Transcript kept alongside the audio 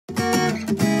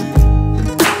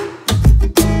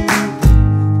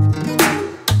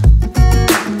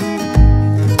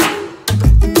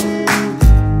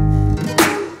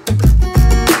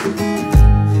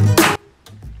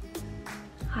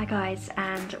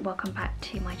welcome back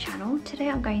to my channel. Today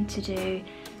I'm going to do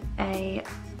a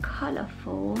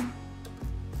colourful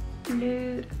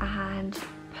blue and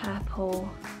purple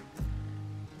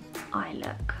eye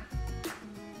look.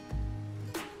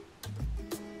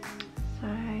 So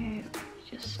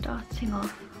just starting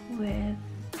off with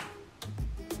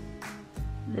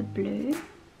the blue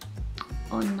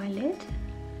on my lid.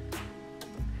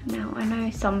 Now I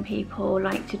know some people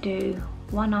like to do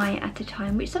one eye at a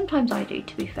time, which sometimes I do,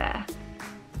 to be fair,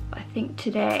 but I think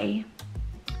today,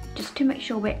 just to make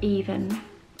sure we're even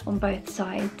on both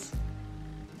sides,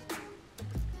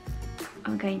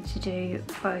 I'm going to do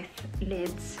both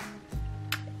lids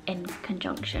in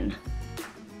conjunction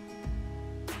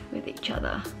with each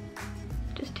other,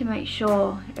 just to make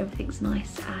sure everything's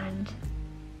nice and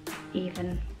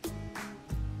even.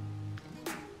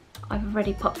 I've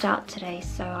already popped out today,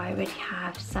 so I already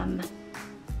have some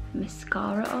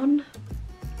mascara on,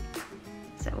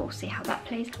 so we'll see how that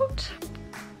plays out.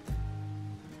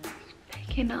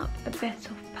 Picking up a bit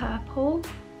of purple,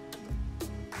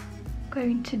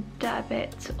 going to dab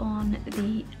it on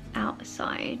the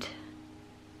outside.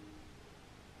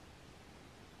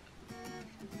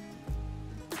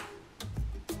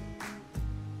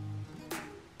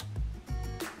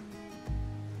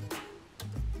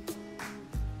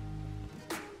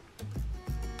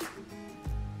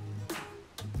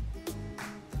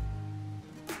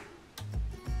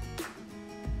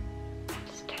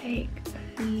 Take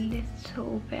a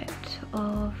little bit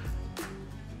of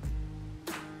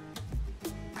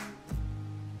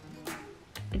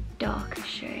a darker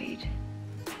shade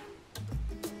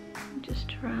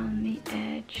just around the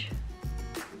edge.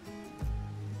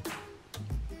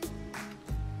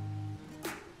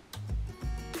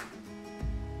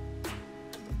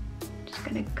 Just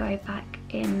going to go back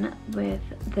in with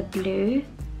the blue,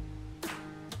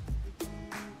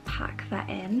 pack that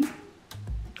in.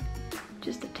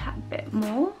 Just a tad bit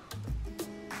more.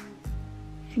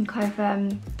 I think I've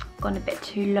gone a bit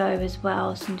too low as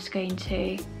well, so I'm just going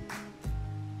to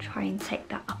try and take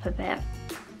that up a bit.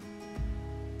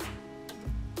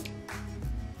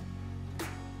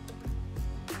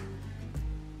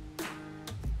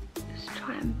 Just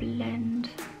try and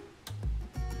blend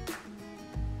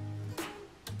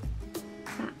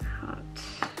that out.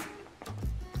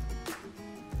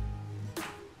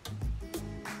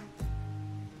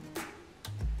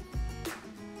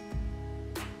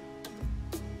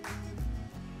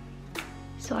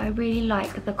 So I really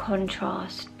like the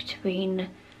contrast between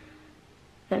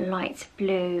the light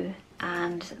blue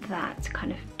and that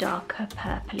kind of darker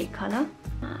purpley colour.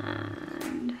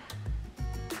 And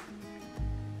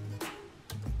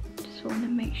just want to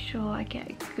make sure I get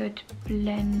a good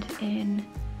blend in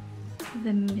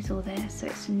the middle there, so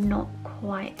it's not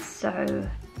quite so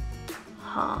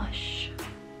harsh.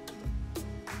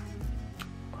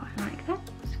 Quite like that.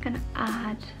 Just going to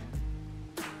add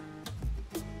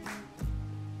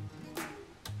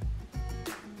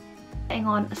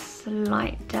on a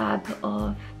slight dab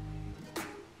of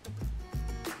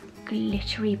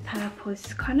glittery purple.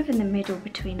 It's kind of in the middle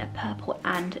between a purple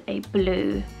and a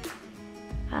blue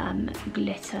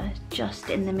glitter, just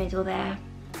in the middle there,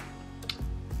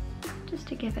 just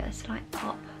to give it a slight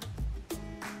pop.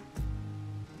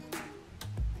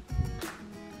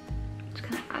 Just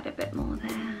gonna add a bit more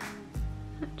there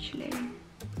actually,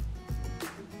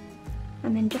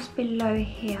 and then just below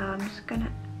here I'm just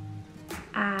gonna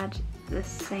add the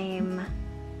same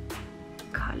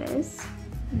colours,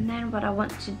 and then what I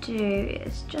want to do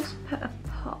is just put a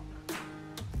pop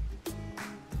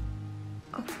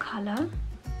of colour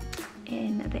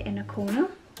in the inner corner.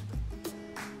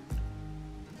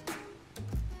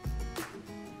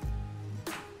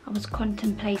 I was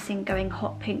contemplating going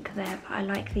hot pink there, but I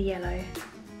like the yellow.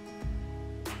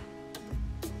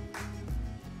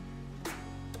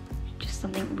 Just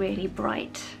something really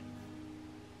bright,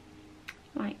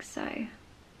 like so. I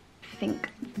think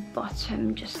the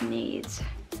bottom just needs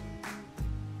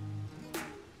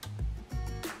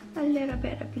a little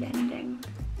bit of blending.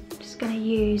 Just going to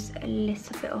use a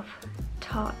little bit of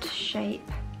Tarte Shape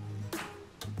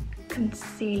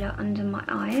concealer under my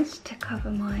eyes to cover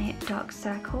my dark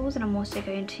circles, and I'm also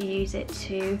going to use it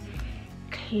to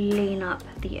clean up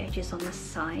the edges on the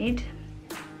side.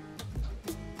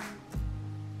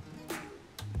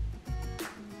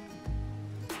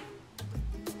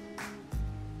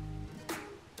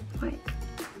 Like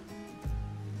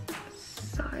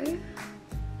so.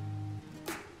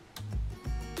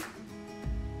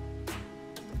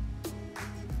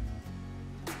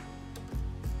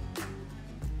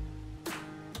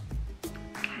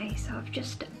 Okay, so I've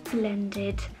just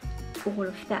blended all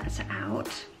of that out.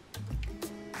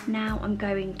 Now I'm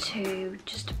going to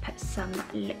just put some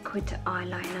liquid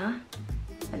eyeliner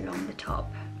along the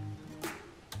top.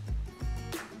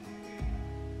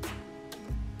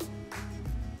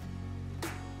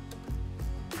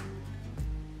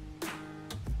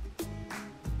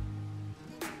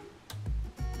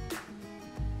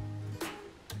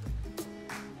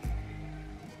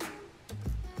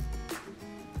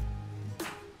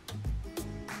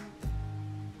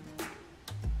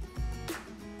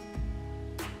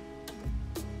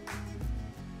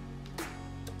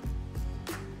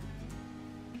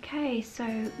 Okay,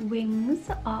 so wings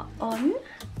are on.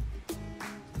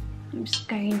 I'm just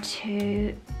going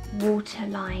to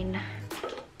waterline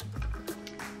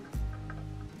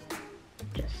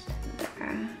just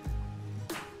there.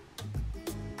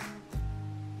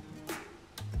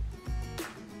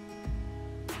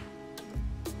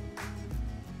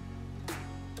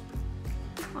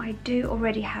 I do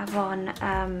already have on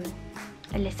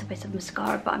a little bit of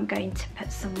mascara, but I'm going to put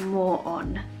some more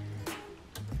on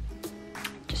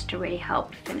just to really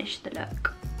help finish the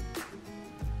look.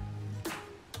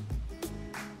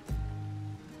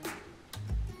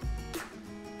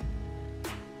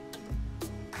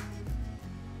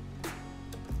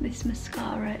 This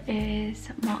mascara is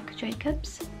Marc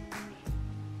Jacobs,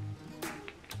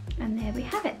 and there we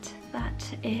have it.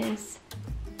 That is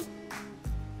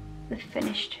the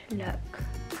finished look.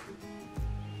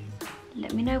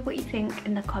 Let me know what you think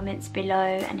in the comments below,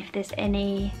 and if there's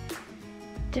any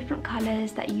different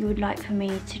colours that you would like for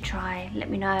me to try, let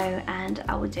me know and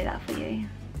I will do that for you.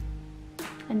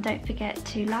 And don't forget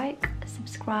to like,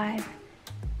 subscribe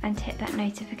and hit that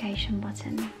notification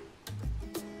button.